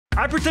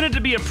I pretended to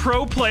be a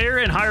pro player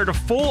and hired a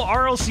full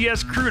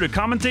RLCS crew to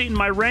commentate in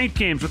my ranked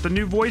games with the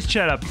new voice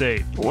chat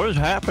update. What is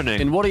happening?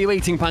 And what are you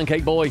eating,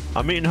 Pancake Boy?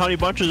 I'm eating honey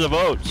bunches of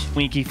oats.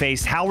 Winky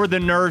face, how are the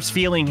nerves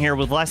feeling here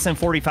with less than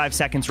 45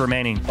 seconds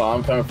remaining? Oh,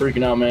 I'm kind of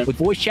freaking out, man. With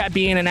voice chat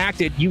being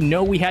enacted, you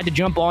know we had to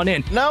jump on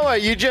in. Noah,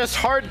 you just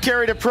hard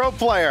carried a pro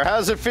player.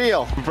 How's it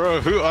feel?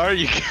 Bro, who are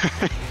you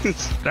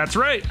guys? That's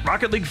right.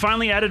 Rocket League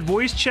finally added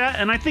voice chat,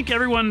 and I think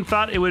everyone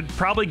thought it would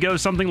probably go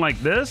something like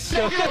this.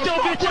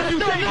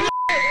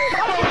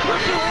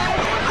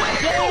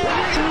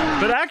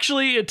 But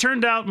actually, it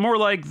turned out more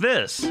like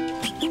this.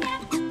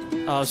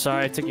 Oh,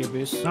 sorry, I took your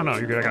boost. No,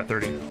 you're good. I got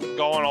 30.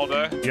 Going all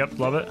day. Yep,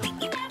 love it.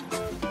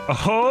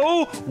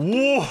 Oh,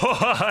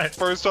 what?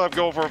 First time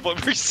going for a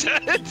flip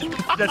reset.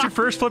 That's your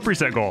first flip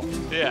reset goal.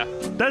 Yeah.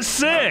 That's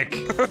sick.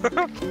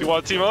 You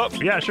want to team up?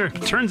 Yeah, sure.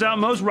 Turns out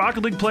most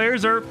Rocket League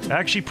players are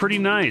actually pretty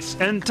nice.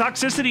 And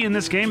toxicity in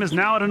this game is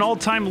now at an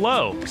all-time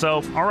low.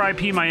 So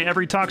RIP my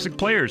Every Toxic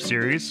Players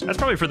series. That's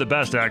probably for the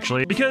best,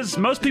 actually, because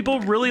most people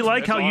really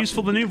like how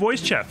useful the new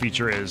voice chat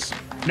feature is.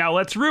 Now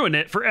let's ruin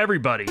it for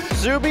everybody.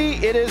 Zuby,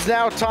 it is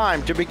now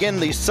time to begin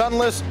the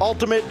Sunless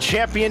Ultimate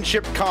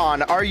Championship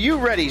Con. Are you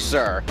ready,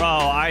 sir? Oh,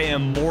 I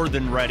am more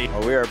than ready.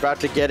 Well, we are about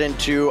to get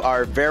into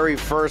our very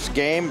first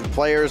game. The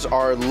players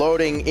are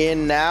loading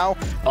in now.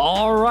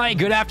 All right,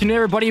 good afternoon,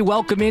 everybody.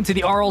 Welcome into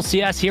the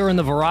RLCS here in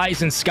the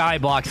Verizon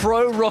Skybox.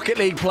 Pro Rocket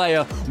League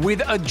player with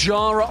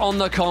Ajara on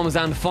the comms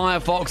and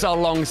Firefox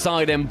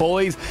alongside him.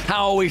 Boys,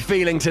 how are we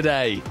feeling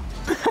today?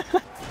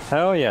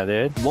 Hell yeah,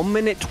 dude. 1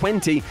 minute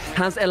 20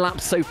 has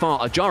elapsed so far.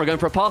 Ajara going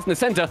for a pass in the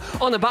center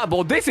on the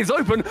backboard. This is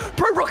open.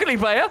 Pro Rocket League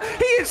player.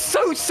 He is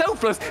so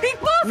selfless. He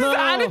passes it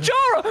and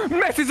Ajara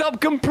messes up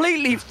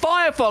completely.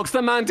 Firefox,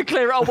 the man to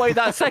clear it away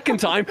that second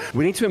time.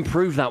 We need to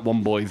improve that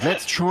one, boys.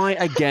 Let's try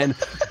again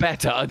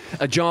better.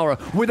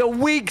 Ajara with a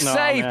weak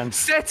save,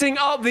 setting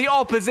up the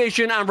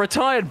opposition, and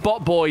retired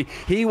bot boy.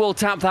 He will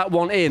tap that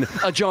one in.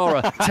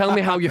 Ajara, tell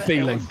me how you're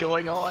feeling. What's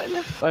going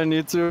on? I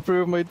need to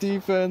improve my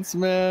defense,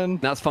 man.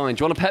 That's fine.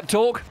 Do you want a pep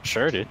talk?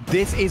 Sure, dude.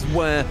 This is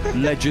where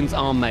legends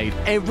are made.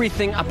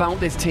 Everything about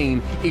this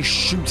team is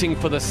shooting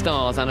for the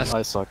stars, and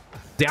I suck.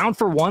 Down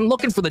for one,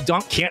 looking for the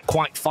dunk, can't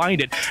quite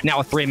find it. Now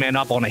a three-man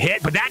up on a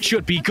hit, but that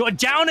should be good.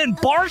 Down in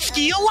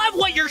Barsky, you love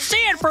what you're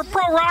seeing for a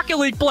Pro Rocket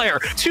League player.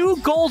 2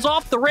 goals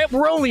off the rip,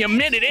 we're only a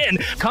minute in.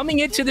 Coming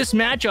into this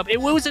matchup, it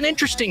was an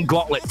interesting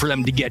gauntlet for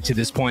them to get to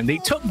this point. They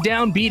took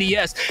down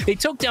BDS, they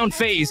took down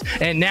FaZe,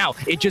 and now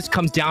it just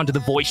comes down to the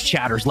voice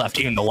chatters left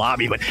in the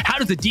lobby. But how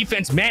does the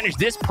defense manage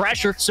this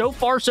pressure? So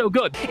far, so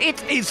good.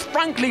 It is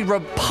frankly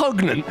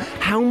repugnant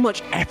how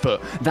much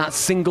effort that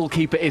single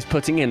keeper is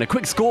putting in. A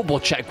quick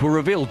scoreboard check will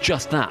reveal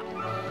just that.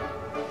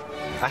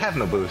 I have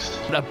no boost.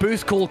 A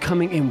boost call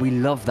coming in. We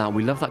love that.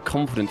 We love that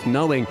confidence,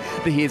 knowing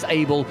that he is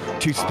able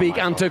to speak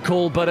and to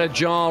call. But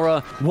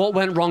Ajara, what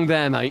went wrong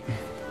there, mate?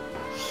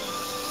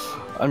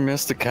 I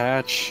missed the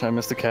catch.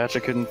 I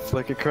couldn't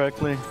flick it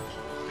correctly.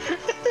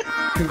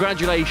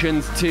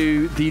 Congratulations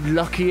to the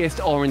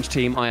luckiest orange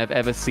team I have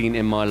ever seen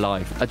in my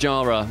life.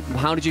 Ajara,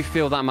 how did you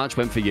feel that match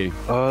went for you?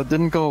 It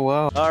didn't go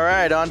well. All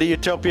right, on to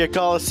Utopia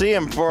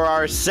Coliseum for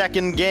our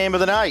second game of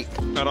the night.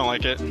 I don't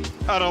like it.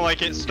 I don't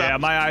like it. Stop. Yeah,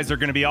 my eyes are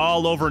going to be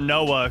all over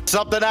Noah.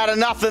 Something out of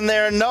nothing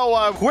there.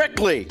 Noah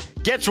quickly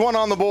gets one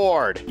on the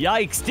board.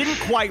 Yikes, didn't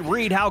quite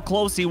read how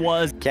close he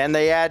was. Can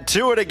they add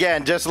to it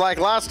again, just like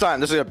last time?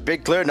 This is a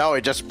big clear. No,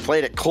 he just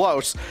played it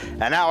close.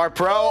 And now our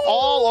pro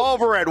all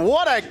over it.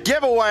 What a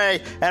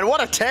giveaway and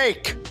what a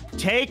take.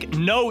 Take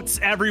notes,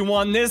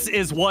 everyone. This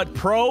is what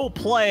pro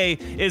play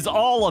is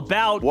all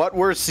about. What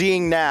we're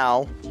seeing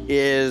now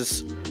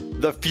is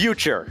the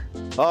future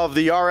of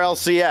the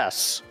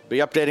RLCS. Be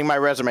updating my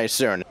resume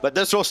soon. But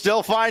this will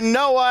still find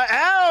Noah.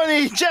 And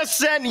he just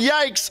sent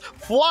Yikes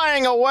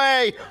flying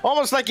away.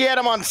 Almost like he had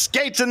him on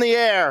skates in the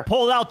air.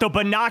 Pulled out the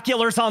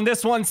binoculars on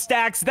this one,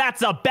 Stacks.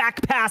 That's a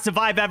back pass if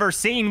I've ever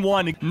seen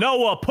one.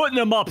 Noah putting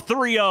him up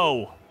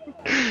 3-0.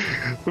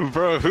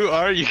 Bro, who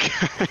are you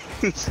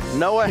guys?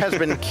 Noah has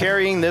been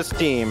carrying this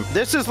team.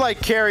 This is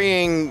like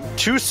carrying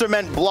 2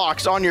 cement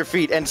blocks on your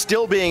feet and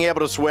still being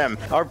able to swim.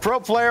 Our pro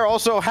player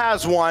also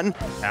has one.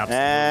 Absolutely.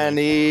 And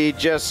he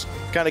just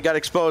kind of got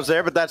exposed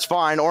there, but that's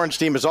fine. Orange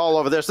team is all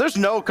over this. There's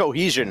no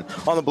cohesion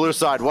on the blue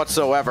side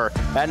whatsoever.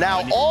 And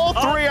now all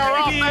 3 are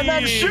up, and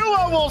then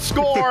Shua will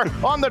score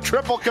on the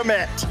triple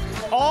commit.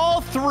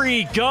 All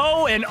 3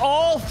 go, and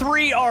all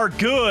 3 are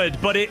good,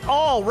 but it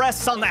all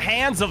rests on the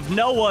hands of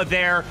Noah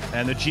there.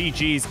 And the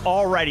GG's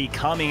already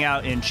coming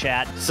out in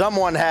chat.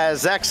 Someone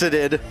has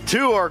exited.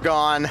 2 are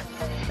gone.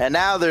 And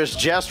now there's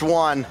just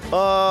 1.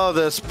 Oh,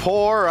 this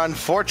poor,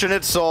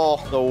 unfortunate soul.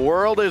 The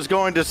world is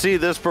going to see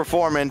this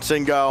performance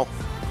and go,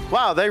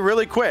 wow, they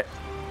really quit.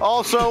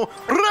 Also,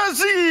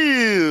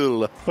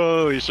 Brazil!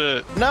 Holy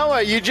shit.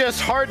 Noah, you just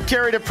hard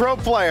carried a pro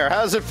player.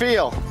 How's it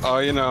feel? Oh,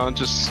 you know,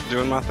 just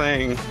doing my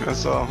thing.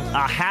 That's all.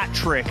 A hat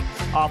trick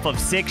off of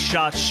 6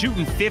 shots,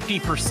 shooting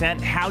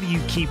 50%. How do you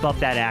keep up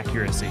that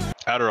accuracy?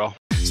 Adderall.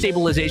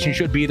 stabilization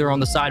should be there on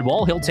the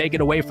sidewall. He'll take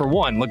it away for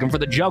one. Looking for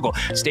the juggle.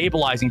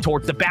 Stabilizing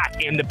towards the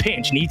back in the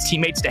pinch. Needs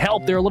teammates to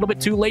help. They're a little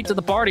bit too late to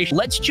the party.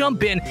 Let's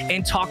jump in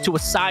and talk to a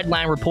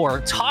sideline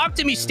reporter. Talk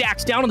to me,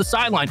 Stacks, down on the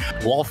sideline.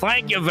 Well,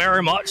 thank you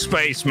very much,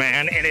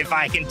 Spaceman. And if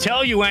I can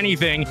tell you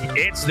anything,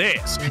 it's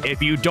this.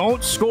 If you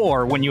don't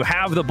score when you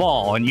have the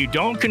ball and you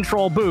don't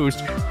control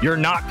boost, you're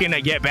not going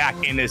to get back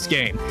in this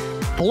game.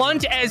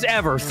 Blunt as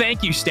ever.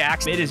 Thank you,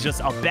 Stacks. It is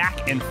just a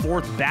back and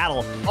forth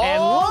battle. Oh,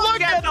 and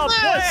look at the this.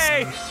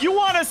 play. You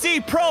want to see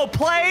pro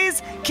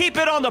plays? Keep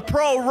it on the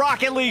Pro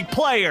Rocket League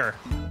player.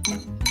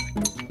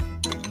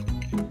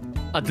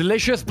 A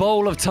delicious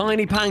bowl of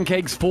tiny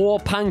pancakes for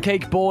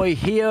Pancake Boy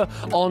here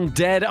on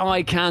Dead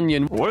Eye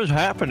Canyon. What is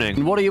happening?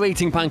 And what are you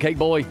eating, Pancake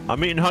Boy?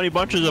 I'm eating honey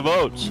bunches of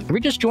oats. If you're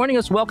just joining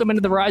us, welcome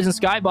into the Verizon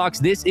Skybox.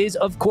 This is,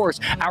 of course,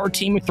 our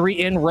Team of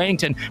 3 in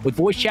ranked. And with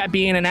voice chat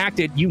being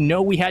enacted, you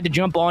know we had to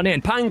jump on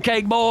in.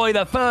 Pancake Boy,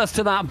 the first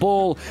to that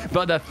ball,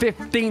 but the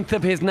 15th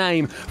of his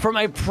name from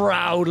a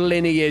proud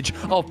lineage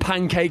of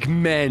pancake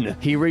men.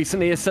 He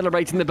recently is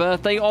celebrating the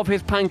birthday of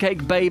his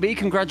pancake baby.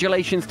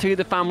 Congratulations to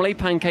the family,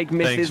 Pancake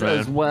Misses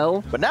Thanks, as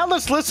well. But now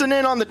let's listen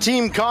in on the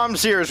team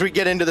comms here as we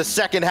get into the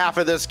second half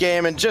of this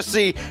game and just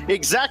see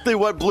exactly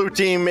what Blue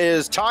Team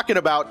is talking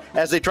about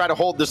as they try to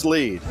hold this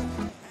lead.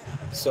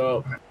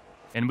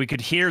 And we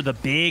could hear the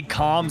big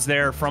comms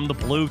there from the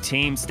Blue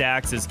Team,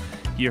 Stacks, as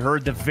you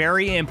heard the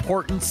very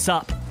important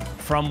sup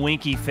from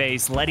Winky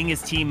Face, letting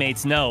his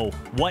teammates know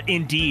what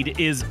indeed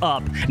is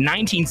up.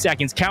 19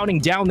 seconds, counting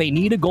down. They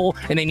need a goal,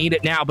 and they need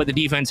it now, but the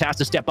defense has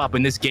to step up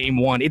in this game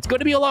one. It's going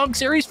to be a long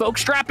series,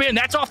 folks. Strap in.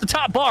 That's off the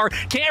top bar.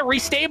 Can't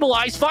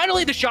restabilize.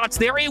 Finally, the shot's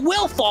there. It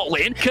will fall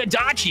in.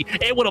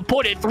 Kadachi able to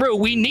put it through.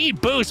 We need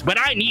boost, but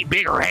I need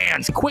bigger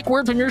hands. Quick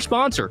word from your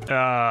sponsor.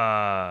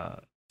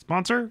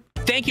 Sponsor?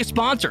 Thank you,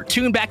 sponsor.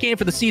 Tune back in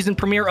for the season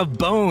premiere of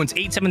Bones,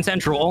 8/7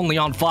 Central, only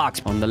on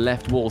Fox. On the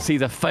left wall,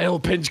 sees a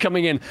failed pinch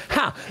coming in.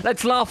 Ha!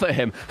 Let's laugh at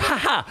him. Ha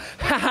ha!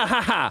 Ha ha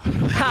ha ha!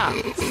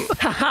 Ha!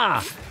 Ha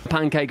ha!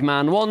 Pancake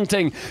Man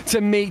wanting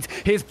to meet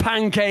his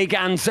pancake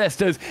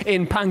ancestors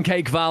in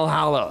Pancake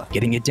Valhalla.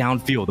 Getting it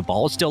downfield. The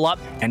ball is still up.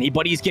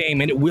 Anybody's game,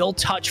 and it will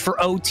touch for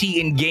OT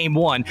in game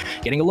one.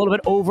 Getting a little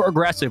bit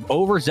over-aggressive,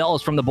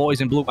 overzealous from the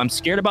boys in blue. I'm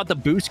scared about the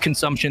boost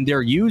consumption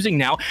they're using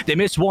now. They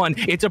missed one.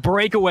 It's a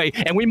breakaway,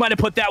 and we might have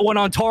put that one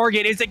on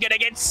target. Is it going to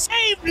get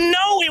saved?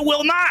 No, it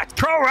will not.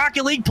 Pro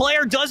Rocket League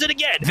player does it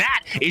again.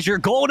 That is your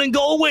golden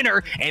goal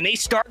winner, and they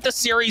start the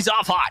series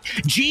off hot.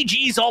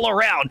 GG's all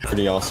around.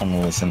 Pretty awesome to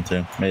listen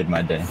to. Made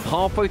my day.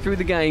 Halfway through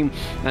the game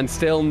and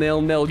still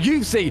 0-0.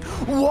 You see,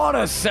 what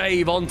a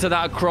save onto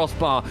that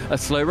crossbar. A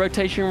slow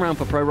rotation round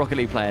for Pro Rocket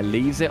League player.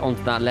 Leaves it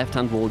onto that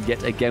left-hand wall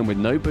yet again with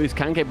no boost.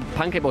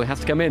 Pancake Boy has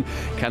to come in.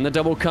 Can the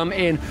double come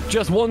in?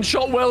 Just one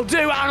shot will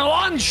do, and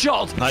one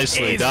shot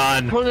Nicely is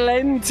done.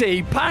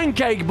 Plenty.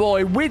 Pancake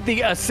Boy with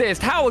the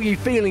assist. How are you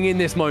feeling in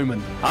this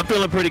moment? I'm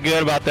feeling pretty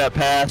good about that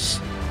pass.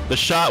 The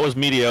shot was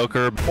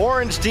mediocre.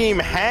 Orange Team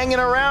hanging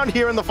around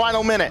here in the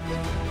final minute.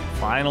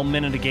 Final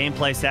minute of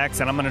gameplay,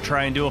 Stacks, and I'm going to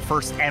try and do a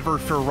first ever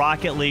for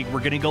Rocket League. We're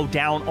going to go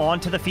down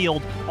onto the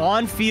field,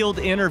 on-field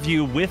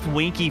interview with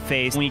Winky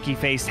Face. Winky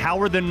Face, how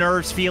are the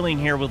nerves feeling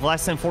here with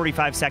less than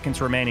 45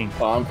 seconds remaining?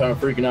 I'm kind of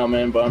freaking out,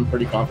 man, but I'm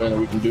pretty confident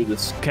that we can do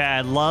this. Okay,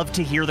 I'd love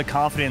to hear the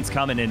confidence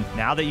coming, and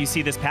now that you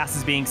see this pass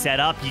is being set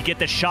up, you get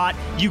the shot,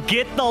 you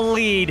get the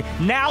lead.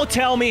 Now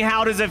tell me,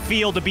 how does it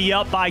feel to be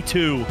up by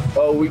 2?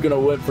 Oh, we're going to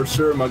win for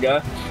sure, my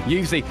guy.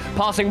 You see,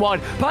 passing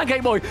wide.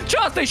 Pancake Boy,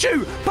 just to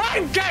shoot.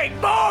 Pancake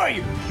Boy!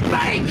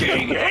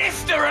 Making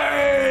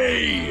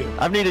history!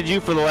 I've needed you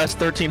for the last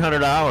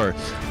 1,300 hours.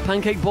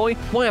 Pancake Boy,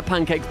 why are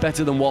pancakes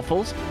better than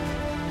waffles?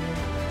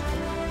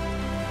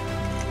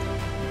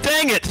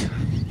 Dang it!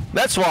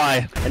 That's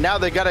why. And now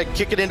they got to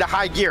kick it into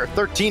high gear.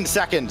 13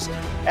 seconds.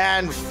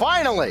 And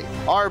finally,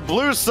 our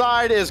blue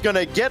side is going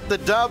to get the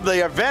dub.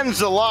 They avenge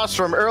the loss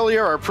from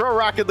earlier. Our Pro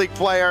Rocket League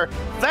player,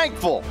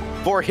 thankful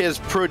for his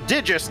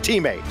prodigious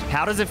teammate.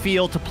 How does it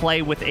feel to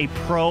play with a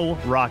Pro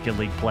Rocket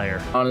League player?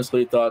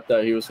 Honestly thought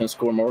that he was going to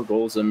score more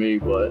goals than me,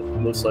 but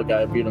looks like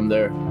I beat him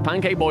there.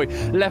 Pancake Boy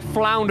left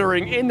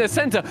floundering in the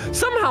center.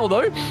 Somehow,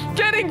 though,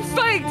 getting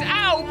faked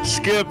out.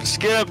 Skip,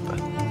 skip,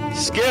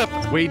 skip.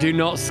 We do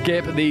not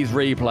skip these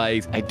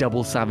replays. A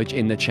double savage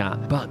in the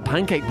chat. But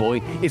Pancake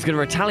Boy is going to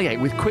retaliate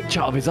with quick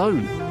chat of his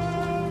own.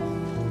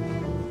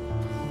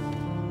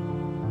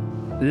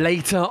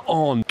 Later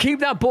on. Keep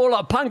that ball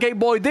up, Pancake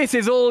Boy. This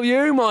is all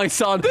you, my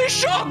son. The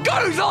shot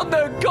goes on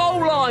the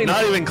goal line.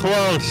 Not even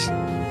close.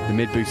 The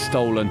mid boost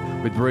stolen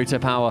with Bruto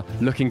Power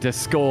looking to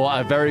score.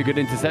 A very good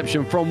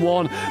interception from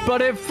one,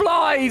 but it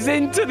flies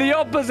into the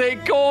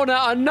opposite corner.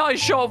 A nice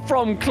shot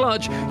from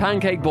Clutch.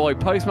 Pancake Boy,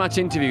 post-match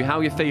interview. How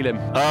are you feeling?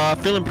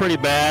 Feeling pretty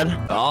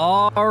bad.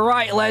 All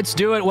right, let's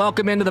do it.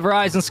 Welcome into the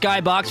Verizon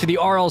Skybox for the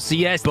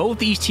RLCS. Both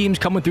these teams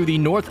coming through the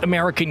North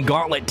American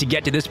gauntlet to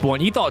get to this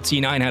point. You thought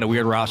C9 had a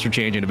weird roster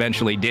change and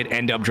eventually did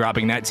end up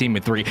dropping that team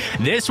at 3.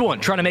 This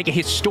one trying to make a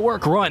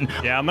historic run.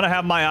 Yeah, I'm going to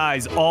have my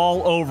eyes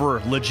all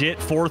over legit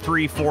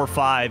 4-3-4-5,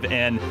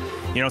 and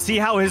you know, see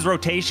how his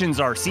rotations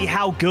are. See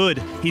how good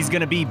he's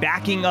going to be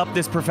backing up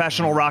this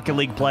professional Rocket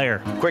League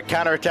player. Quick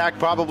counterattack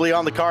probably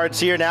on the cards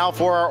here now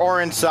for our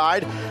orange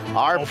side.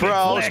 Our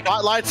pro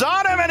spotlight's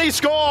on him, and he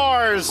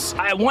scores!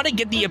 I want to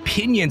get the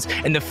opinions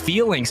and the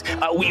feelings.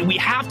 We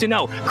have to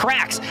know.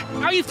 Cracks,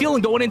 how are you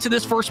feeling going into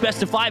this first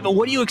best of 5?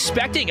 What are you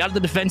expecting out of the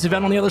defensive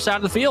end on the other side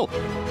of the field?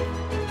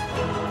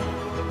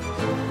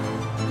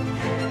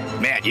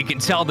 Man, you can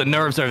tell the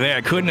nerves are there.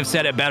 I couldn't have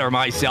said it better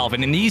myself.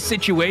 And in these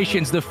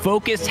situations, the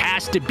focus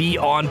has to be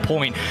on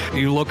point.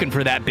 You're looking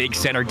for that big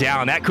center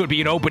down. That could be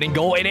an opening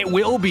goal, and it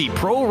will be.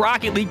 Pro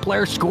Rocket League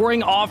player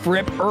scoring off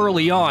rip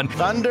early on.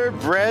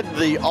 Thunderbread,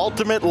 the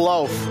ultimate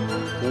loaf.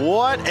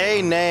 What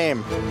a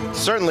name.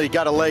 Certainly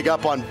got a leg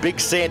up on Big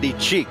Sandy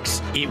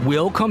Cheeks. It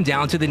will come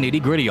down to the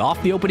nitty-gritty.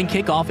 Off the opening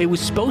kickoff, it was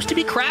supposed to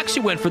be Cracks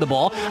who went for the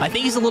ball. I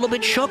think he's a little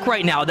bit shook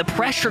right now. The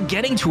pressure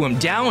getting to him,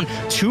 down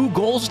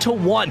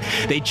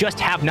 2-1. They just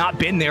have not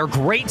been there.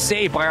 Great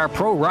save by our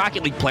Pro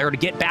Rocket League player to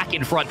get back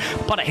in front,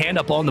 put a hand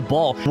up on the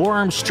ball.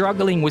 Worm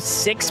struggling with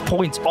 6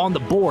 points on the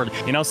board.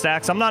 You know,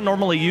 Stacks, I'm not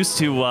normally used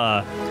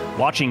to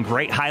watching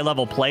great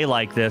high-level play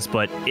like this,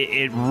 but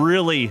it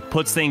really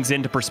puts things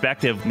into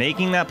perspective.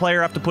 Making that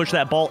player have to push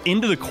that ball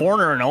into the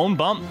corner, an own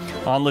bump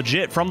on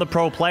legit from the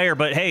pro player.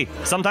 But hey,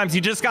 sometimes you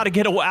just got to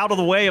get out of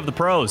the way of the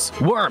pros.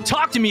 Worm,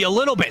 talk to me a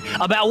little bit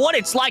about what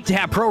it's like to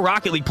have Pro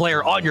Rocket League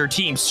player on your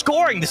team,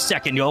 scoring the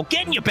second goal,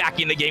 getting you back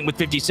in the game with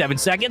 57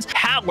 seconds.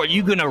 How are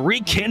you going to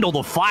rekindle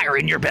the fire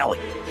in your belly?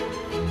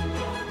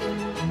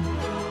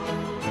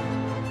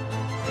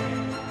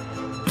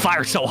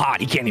 Fire's so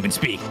hot, he can't even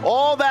speak.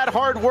 All that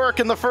hard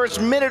work in the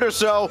first minute or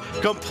so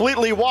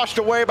completely washed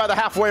away by the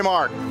halfway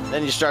mark.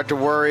 Then you start to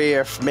worry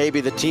if maybe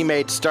the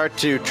teammates start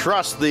to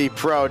trust the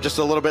pro just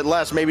a little bit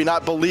less, maybe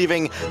not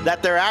believing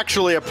that they're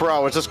actually a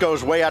pro as this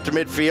goes way out to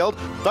midfield.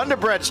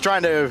 Thunderbread's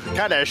trying to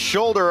kind of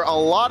shoulder a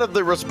lot of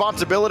the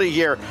responsibility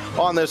here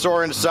on this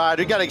orange side.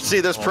 We got to see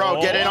this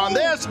pro get in on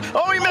this.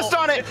 Oh, he missed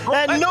on it,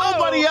 and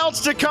nobody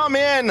else to come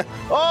in.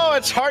 Oh,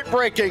 it's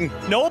heartbreaking.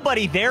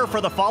 Nobody there for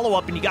the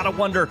follow-up, and you got to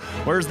wonder,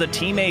 where's the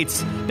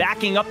teammates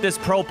backing up this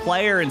pro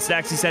player? And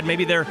Staxy said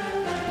maybe they're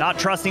not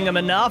trusting him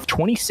enough.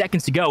 20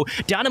 seconds to go.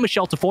 Down to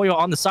Michelle Tafoya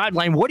on the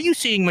sideline. What are you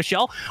seeing,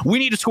 Michelle? We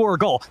need to score a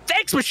goal.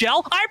 Thanks,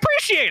 Michelle. I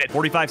appreciate it.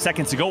 45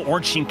 seconds to go.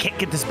 Orange team can't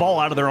get this ball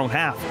out of their own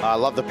half. I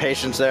love the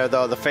patience there,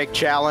 though. The fake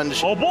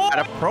challenge. Oh, boy.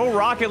 A Pro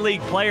Rocket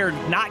League player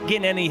not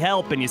getting any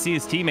help, and you see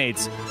his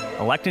teammates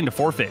electing to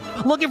forfeit.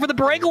 Looking for the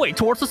breakaway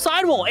towards the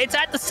sidewall. It's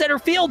at the center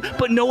field,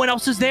 but no one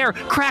else is there.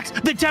 Cracks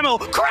the demo.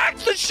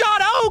 Cracks the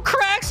shot. Oh,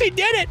 Cracks, he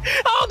did it.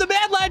 Oh, the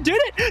Mad Lad did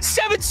it.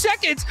 7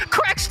 seconds.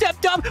 Cracks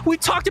stepped up. We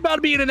talked about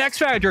him being an X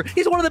Factor.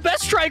 He's one of the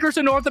best strikers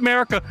in North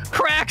America.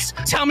 Cracks,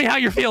 tell me how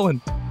you're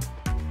feeling.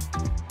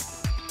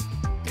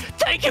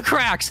 Thank you,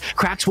 Cracks.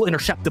 Cracks will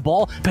intercept the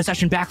ball.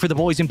 Possession back for the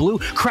boys in blue.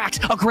 Cracks,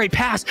 a great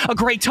pass, a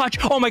great touch.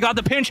 Oh my God,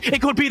 the pinch.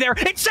 It could be there.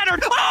 It's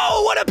centered.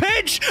 Oh, what a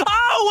pinch.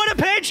 Oh, what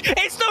a pinch.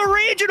 It's the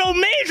regional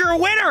major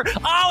winner.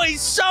 Oh,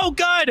 he's so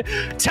good.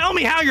 Tell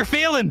me how you're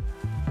feeling.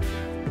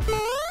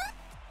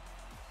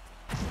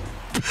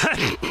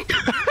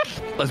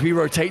 As we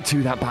rotate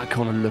to that back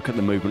corner, look at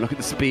the movement, look at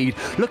the speed,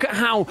 look at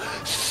how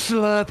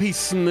slurpy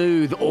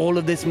smooth all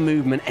of this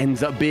movement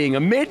ends up being. A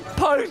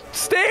mid-post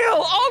steal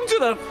onto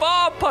the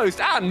far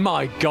post, and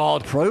my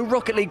God, Pro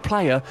Rocket League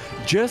player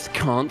just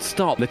can't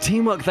stop. The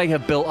teamwork they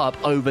have built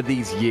up over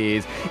these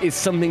years is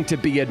something to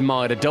be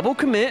admired. A double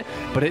commit,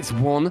 but it's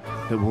one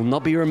that will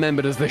not be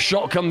remembered as the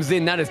shot comes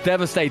in. That is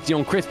devastating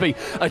on Crispy.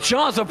 A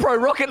chance for Pro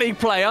Rocket League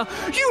player.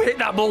 You hit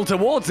that ball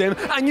towards him,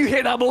 and you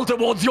hit that ball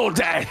towards your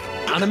death.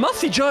 And a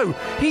Musty Joe,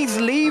 he's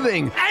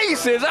leaving.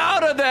 Ace is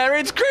out of there.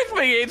 It's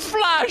Crispy, it's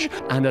Flash.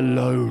 And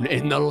alone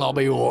in the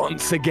lobby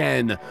once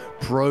again,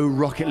 Pro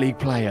Rocket League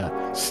player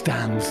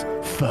stands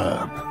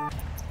firm.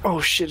 Oh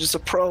shit, it's a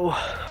pro.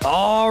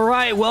 All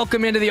right,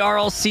 welcome into the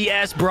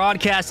RLCS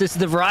broadcast. This is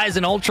the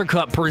Verizon Ultra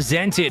Cup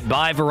presented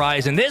by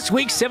Verizon. This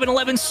week,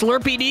 7-Eleven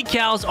Slurpee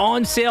decals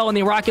on sale on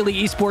the Rocket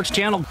League Esports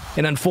channel,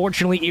 and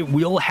unfortunately, it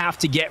will have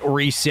to get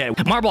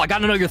reset. Marble, I got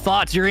to know your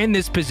thoughts. You're in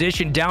this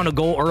position, down a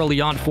goal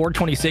early on,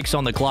 4:26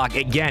 on the clock.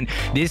 Again,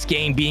 this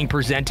game being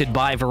presented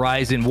by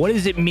Verizon. What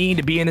does it mean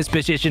to be in this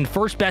position?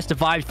 First best of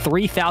 5,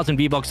 3,000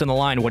 V-Bucks on the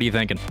line. What are you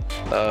thinking?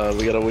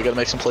 We gotta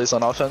make some plays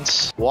on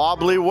offense.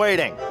 Wobbly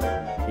waiting.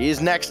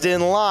 He's next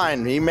in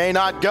line. He may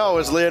not go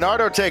as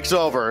Leonardo takes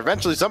over.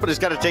 Eventually, somebody's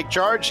got to take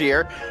charge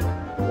here,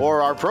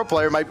 or our pro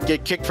player might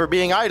get kicked for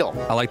being idle.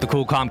 I like the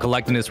cool, calm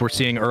collectedness we're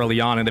seeing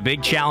early on, and a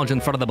big challenge in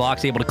front of the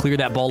box, able to clear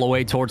that ball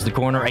away towards the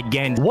corner.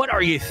 Again, what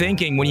are you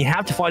thinking when you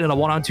have to fight in a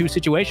 1-on-2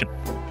 situation?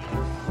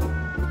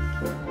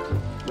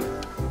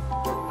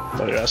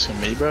 Are you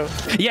asking me, bro?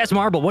 Yes,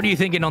 Marble, what are you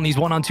thinking on these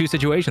 1-on-2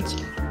 situations?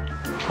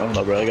 I don't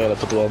know, bro. I gotta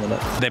put the ball in the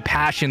net. The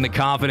passion, the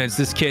confidence.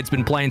 This kid's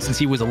been playing since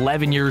he was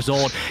 11 years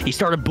old. He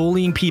started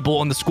bullying people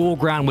on the school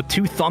ground with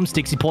 2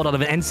 thumbsticks he pulled out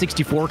of an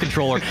N64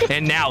 controller,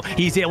 and now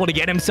he's able to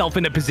get himself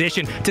into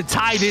position to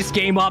tie this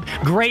game up.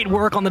 Great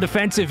work on the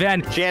defensive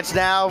end. Chance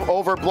now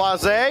over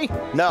Blase.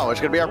 No, it's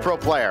going to be our pro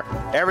player.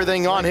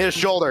 Everything on his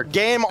shoulder.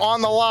 Game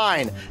on the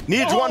line.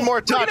 Needs one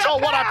more touch. Oh,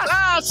 what a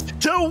pass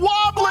to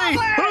Wobbly,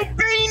 who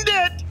beamed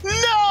it.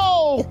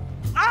 No!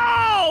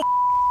 Oh!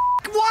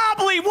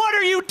 Wobbly, what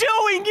are you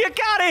doing? You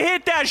gotta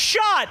hit that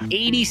shot.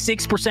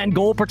 86%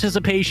 goal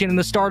participation in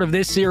the start of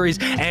this series,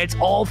 and it's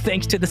all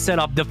thanks to the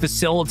setup, the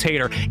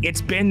facilitator.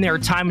 It's been there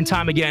time and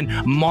time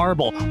again.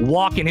 Marble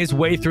walking his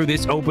way through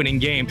this opening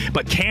game,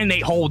 but can they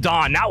hold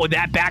on? Not with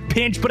that back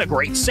pinch, but a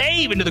great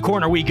save. Into the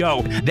corner we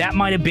go. That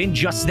might have been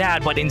just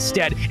that, but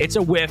instead, it's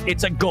a whiff,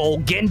 it's a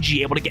goal.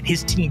 Genji able to get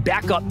his team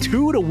back up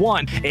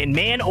 2-1, and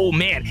man, oh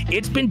man,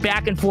 it's been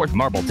back and forth.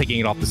 Marble taking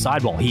it off the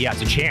sidewall. He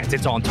has a chance.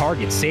 It's on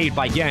target. Saved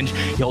by Genji.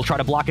 He'll try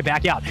to block it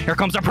back out. Here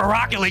comes a Pro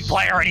Rocket League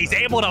player, and he's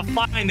able to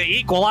find the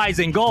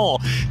equalizing goal.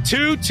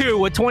 2-2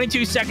 with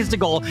 22 seconds to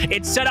goal.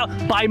 It's set up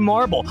by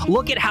Marble.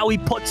 Look at how he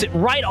puts it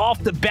right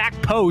off the back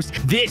post.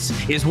 This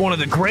is one of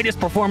the greatest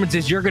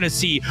performances you're going to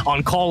see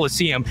on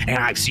Coliseum, and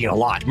I've seen a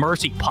lot.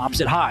 Mercy pops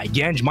it high.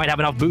 Genj might have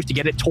enough boost to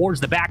get it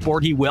towards the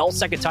backboard. He will.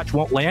 Second touch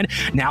won't land.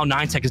 Now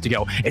 9 seconds to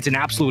go. It's an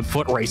absolute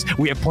foot race.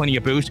 We have plenty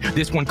of boost.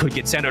 This one could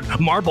get centered.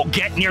 Marble,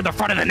 get near the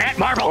front of the net.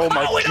 Marble. Oh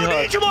my we don't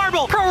God. need you,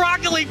 Marble. Pro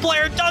Rocket League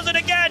player does it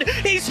again.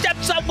 He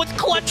steps up with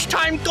clutch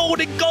time,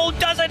 golden goal,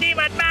 doesn't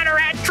even matter,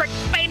 hat trick,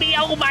 baby,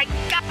 oh my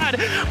God.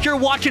 You're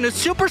watching a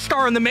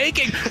superstar in the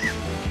making.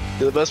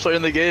 You're the best player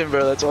in the game,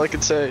 bro. That's all I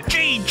can say.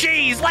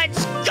 GG's,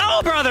 let's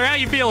go, brother. How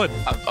you feeling?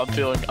 I'm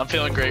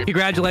feeling great.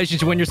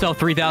 Congratulations, you win yourself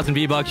 3,000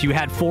 V-Bucks. You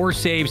had 4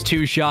 saves,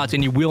 2 shots,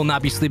 and you will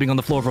not be sleeping on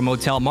the floor of a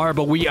motel.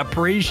 Marble, we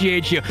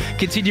appreciate you.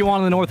 Continue on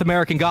in the North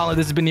American Gauntlet.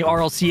 This has been the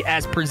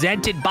RLCS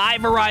presented by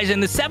Verizon,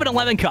 the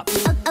 7-Eleven Cup.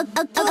 Okay.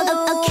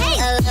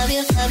 I love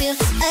you,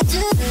 I do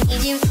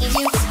need you,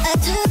 I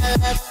do need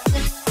you,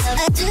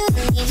 I do need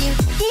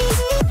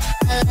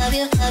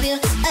you,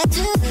 I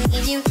do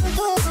need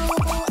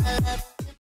you.